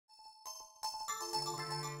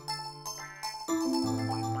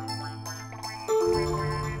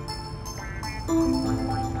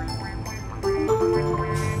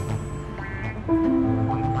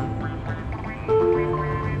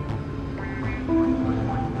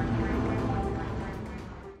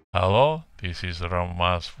This is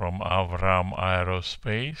Ramaz from Avram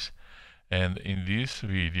Aerospace, and in this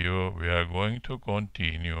video we are going to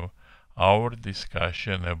continue our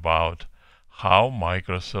discussion about how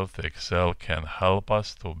Microsoft Excel can help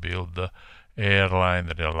us to build the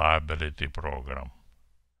airline reliability program.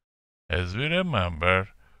 As we remember,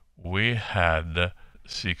 we had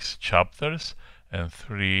 6 chapters and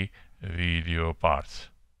 3 video parts.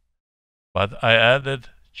 But I added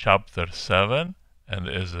chapter 7, and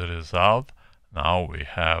as a result, now we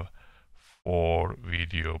have 4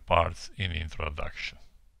 video parts in introduction.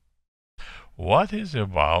 What is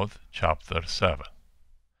about chapter 7?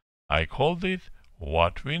 I called it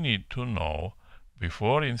What We Need to Know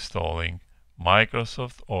Before Installing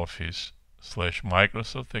Microsoft Office /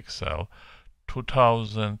 Microsoft Excel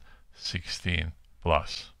 2016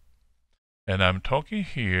 Plus. And I'm talking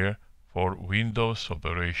here for Windows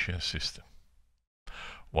Operation System.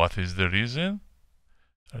 What is the reason?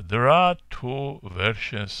 There are 2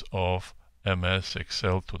 versions of MS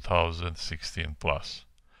Excel 2016 Plus,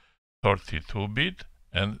 32-bit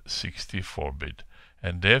and 64-bit,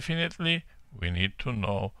 and definitely we need to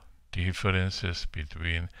know differences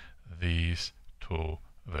between these 2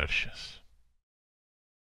 versions.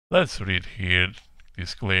 Let's read here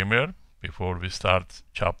disclaimer before we start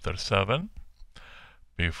chapter 7.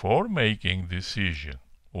 Before making decision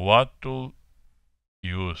what to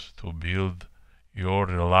use to build your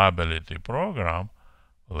reliability program,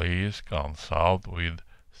 please consult with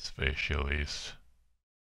specialists.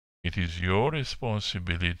 It is your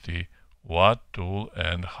responsibility what tool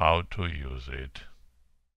and how to use it.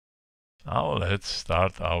 Now let's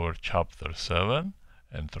start our chapter 7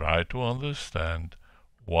 and try to understand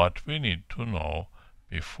what we need to know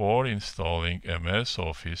before installing MS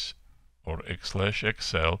Office or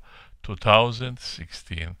Excel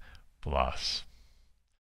 2016 Plus.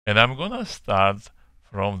 And I'm gonna start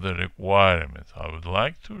from the requirements. I would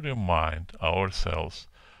like to remind ourselves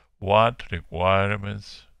what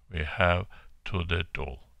requirements we have to the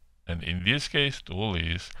tool. And in this case, tool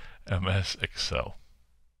is MS Excel.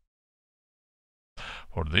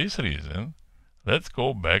 For this reason, let's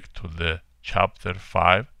go back to the chapter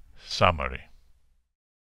 5 summary.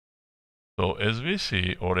 So as we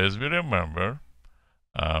see, or as we remember,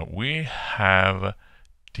 we have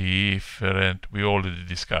different, we already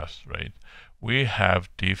discussed, right? We have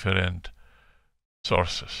different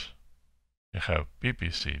sources. We have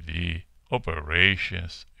PPCD,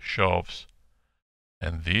 operations, shops,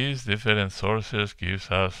 and these different sources gives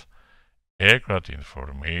us aircraft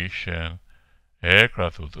information,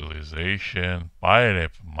 aircraft utilization,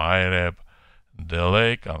 PIREP, MIREP,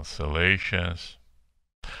 delay cancellations,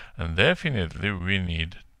 and definitely we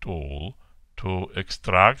need tool to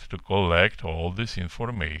extract, to collect all this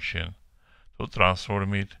information, to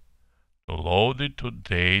transform it, to load it to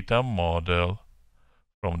data model.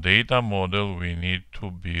 From data model we need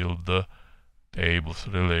to build the tables,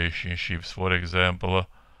 relationships, for example,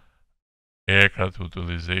 aircraft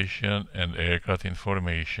utilization and aircraft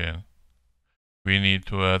information. We need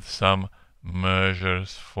to add some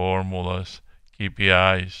measures, formulas,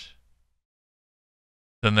 KPIs.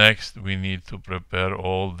 The next, we need to prepare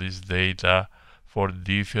all this data for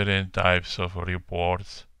different types of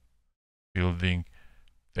reports, building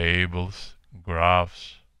tables,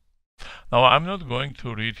 graphs. Now, I'm not going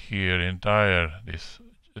to read here entire this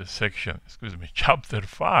section, chapter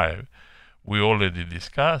 5. We already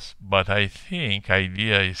discussed, but I think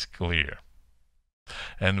idea is clear.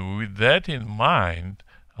 And with that in mind,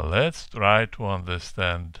 let's try to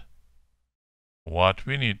understand what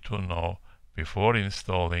we need to know before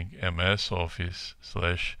installing MS Office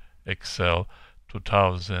 / Excel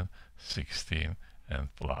 2016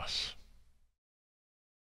 and Plus.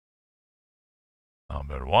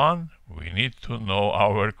 Number 1, we need to know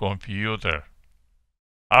our computer,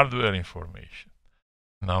 hardware information.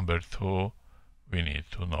 Number 2, we need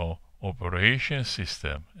to know operation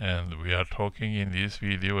system, and we are talking in this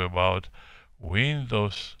video about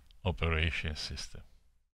Windows operation system.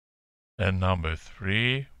 And number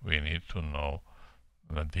 3, we need to know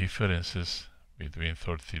the differences between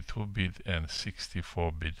 32-bit and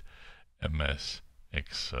 64-bit MS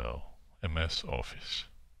Excel, MS Office.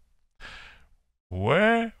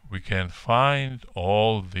 Where we can find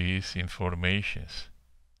all these informations?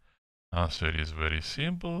 Answer is very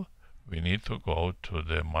simple. We need to go to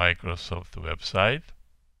the Microsoft website,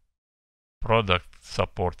 product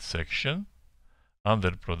support section.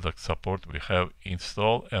 Under product support, we have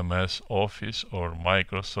install MS Office or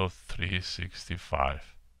Microsoft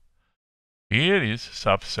 365. Here is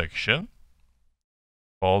subsection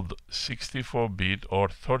called 64-bit or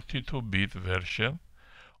 32-bit version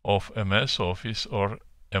of MS Office or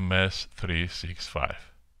MS365.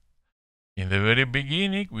 In the very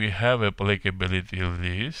beginning, we have applicability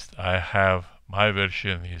list. I have, my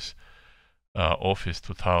version is Office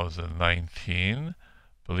 2019.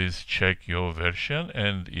 Please check your version,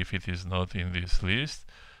 and if it is not in this list,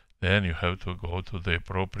 then you have to go to the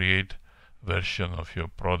appropriate version of your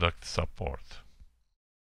product support.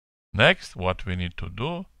 Next, what we need to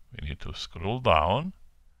do, we need to scroll down,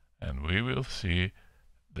 and we will see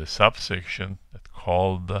the subsection that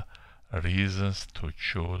called reasons to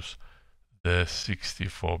choose the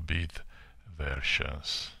 64-bit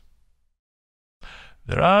versions.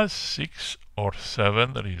 There are 6 or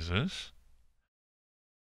 7 reasons.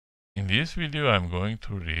 In this video, I'm going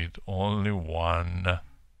to read only one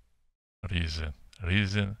reason.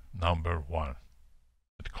 Reason number 1.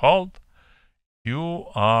 It's called you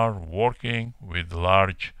are working with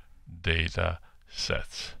large data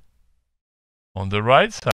sets. On the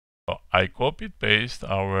right side, I copy-paste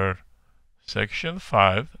our section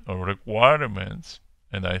 5 of requirements,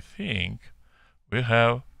 and I think we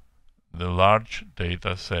have the large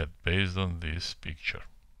data set based on this picture,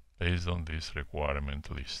 based on this requirement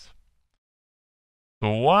list. So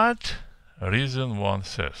what reason 1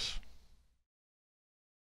 says?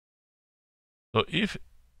 So if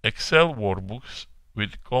Excel workbooks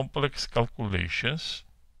with complex calculations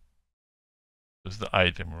is the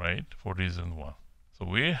item, right, for reason 1. So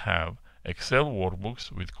we have Excel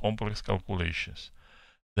workbooks with complex calculations.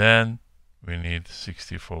 Then we need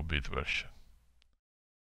 64-bit version.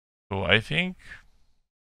 So I think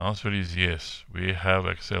answer is yes. We have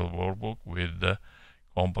Excel workbook with the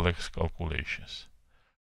complex calculations.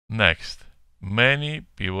 Next, many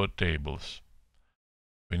pivot tables.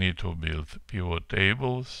 We need to build pivot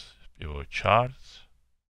tables, pivot charts.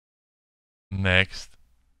 Next,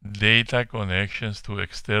 data connections to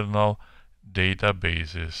external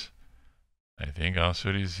databases. I think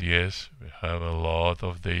answer is yes. We have a lot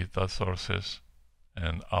of data sources,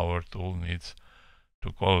 and our tool needs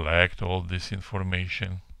to collect all this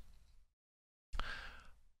information.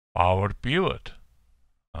 Power pivot.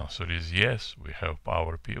 Answer is yes. We have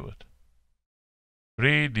power pivot.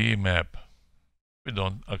 3D map. We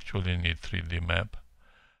don't actually need 3D map.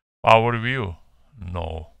 Power view.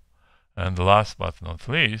 No. And last but not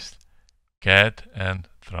least, cat and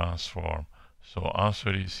transform. So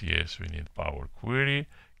answer is yes, we need Power Query,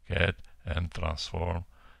 cat, and transform.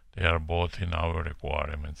 They are both in our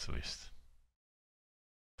requirements list.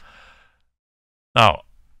 Now,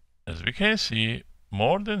 as we can see,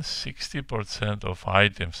 more than 60% of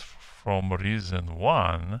items from reason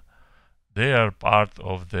 1, they are part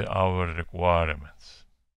of our requirements.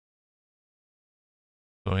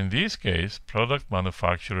 So in this case, product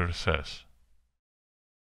manufacturer says,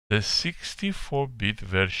 the 64-bit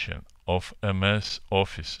version of MS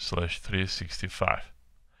Office /365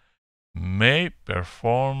 may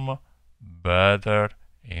perform better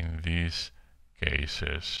in these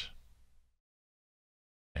cases.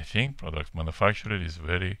 I think product manufacturer is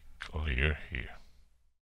very clear here.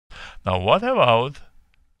 Now, what about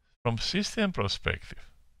from system perspective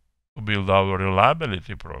to build our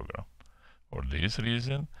reliability program? For this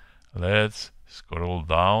reason, let's scroll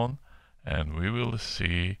down and we will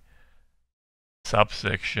see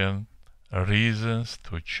subsection reasons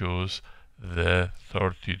to choose the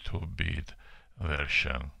 32-bit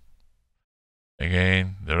version.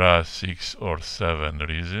 Again, there are 6 or 7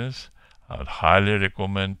 reasons. I would highly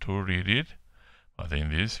recommend to read it, but in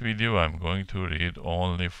this video I'm going to read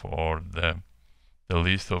only for the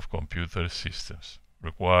list of computer systems,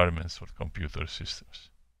 requirements for computer systems.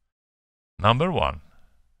 Number 1,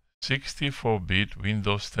 64-bit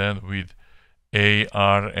Windows 10 with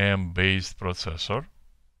ARM-based processor.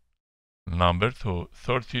 Number 2,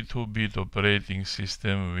 32-bit operating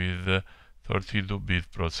system with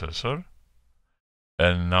 32-bit processor.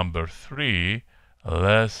 And number 3,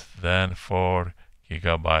 less than 4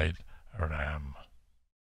 GB RAM.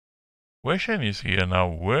 Question is here now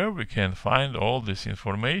where we can find all this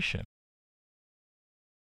information.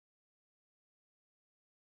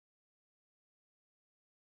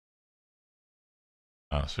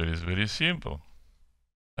 Answer is very simple.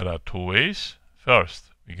 There are 2 ways.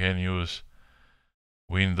 First, we can use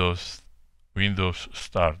Windows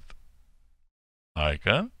Start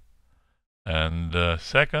icon, and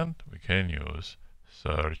second, we can use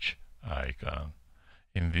search icon.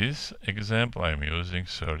 In this example, I'm using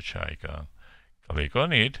search icon. Click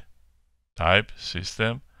on it, type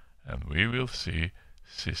system, and we will see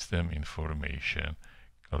system information.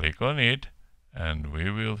 Click on it, and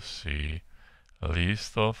we will see a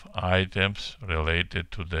list of items related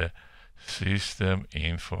to the system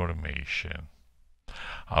information.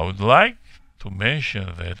 I would like to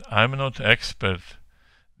mention that I'm not expert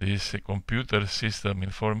this computer system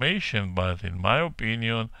information, but in my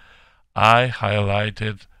opinion, I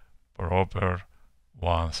highlighted proper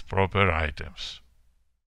ones, proper items.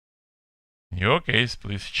 In your case,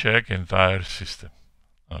 please check entire system.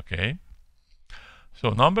 Okay. So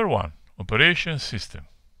number one, operation system.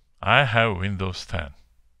 I have Windows 10.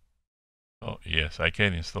 So yes, I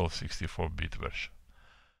can install 64-bit version.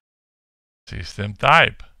 System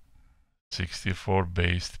type,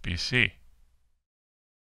 64-based PC.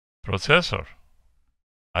 Processor.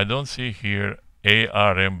 I don't see here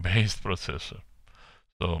ARM-based processor.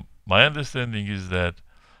 So my understanding is that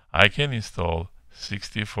I can install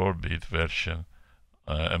 64-bit version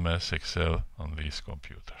MS Excel on this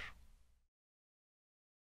computer.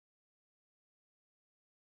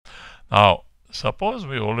 Now, suppose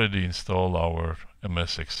we already installed our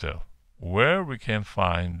MS Excel. Where we can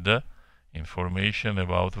find the information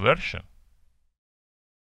about version?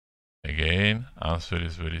 Again, answer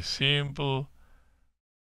is very simple.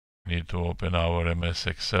 We need to open our MS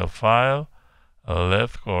Excel file.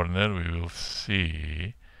 Left corner we will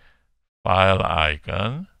see file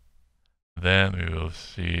icon. Then we will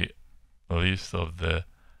see a list of the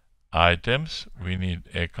items. We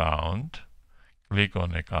need account. Click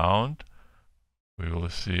on account. We will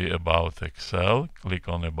see about Excel. Click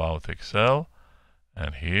on about Excel.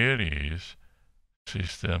 And here is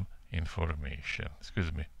system information.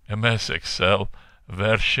 Excuse me. MS Excel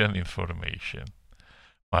version information.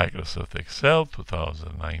 Microsoft Excel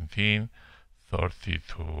 2019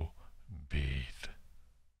 32-bit.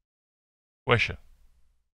 Question.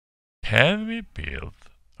 Can we build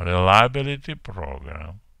a reliability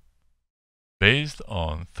program based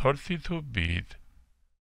on 32-bit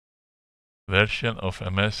version of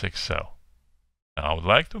MS Excel? Now, I would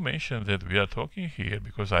like to mention that we are talking here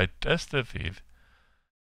because I tested it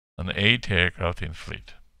on 8 aircraft in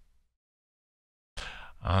fleet.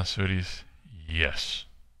 Answer is yes.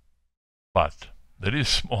 But, there is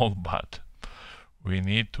small but. We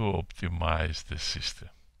need to optimize the system.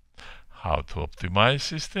 How to optimize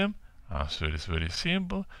system? Answer is very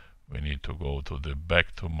simple. We need to go to the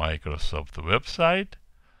back to Microsoft website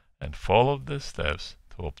and follow the steps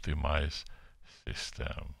to optimize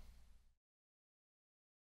system.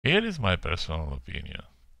 Here is my personal opinion.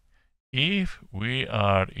 If we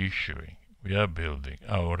are building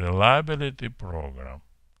our reliability program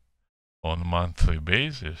on a monthly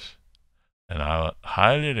basis, then I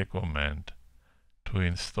highly recommend to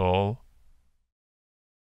install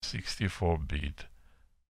 64-bit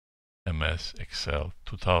MS Excel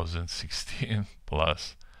 2016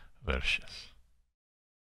 plus versions.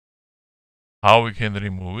 How we can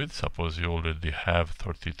remove it? Suppose you already have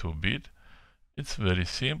 32-bit. It's very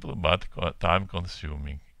simple but time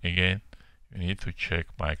consuming. Again, you need to check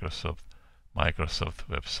Microsoft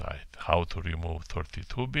website how to remove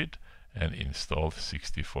 32-bit and install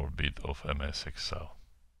 64-bit of MS Excel.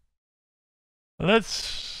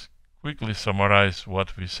 Let's quickly summarize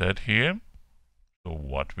what we said here. So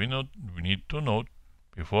what we need to note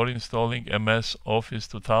before installing MS Office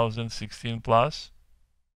 2016 Plus.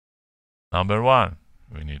 Number one,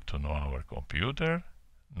 we need to know our computer.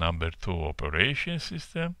 Number two, operation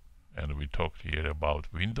system. And we talked here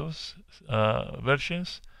about Windows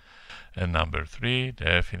versions. And number three,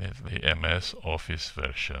 definitely MS Office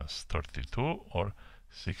versions 32 or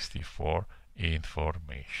 64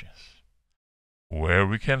 informations. Where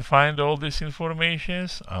we can find all these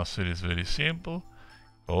informations? Answer is very simple.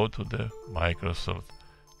 Go to the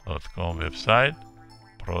Microsoft.com website,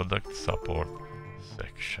 product support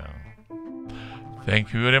section.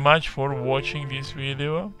 Thank you very much for watching this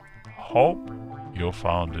video. Hope you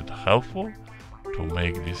found it helpful to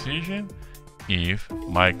make decision if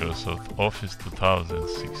Microsoft Office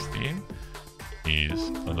 2016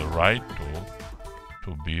 is the right tool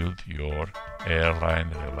to build your airline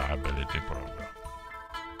reliability program.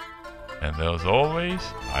 And as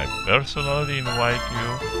always, I personally invite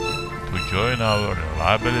you to join our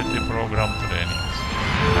reliability program trainings.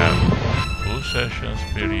 We have 2 sessions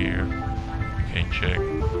per year. You can check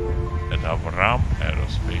at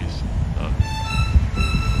avraamaerospace.com.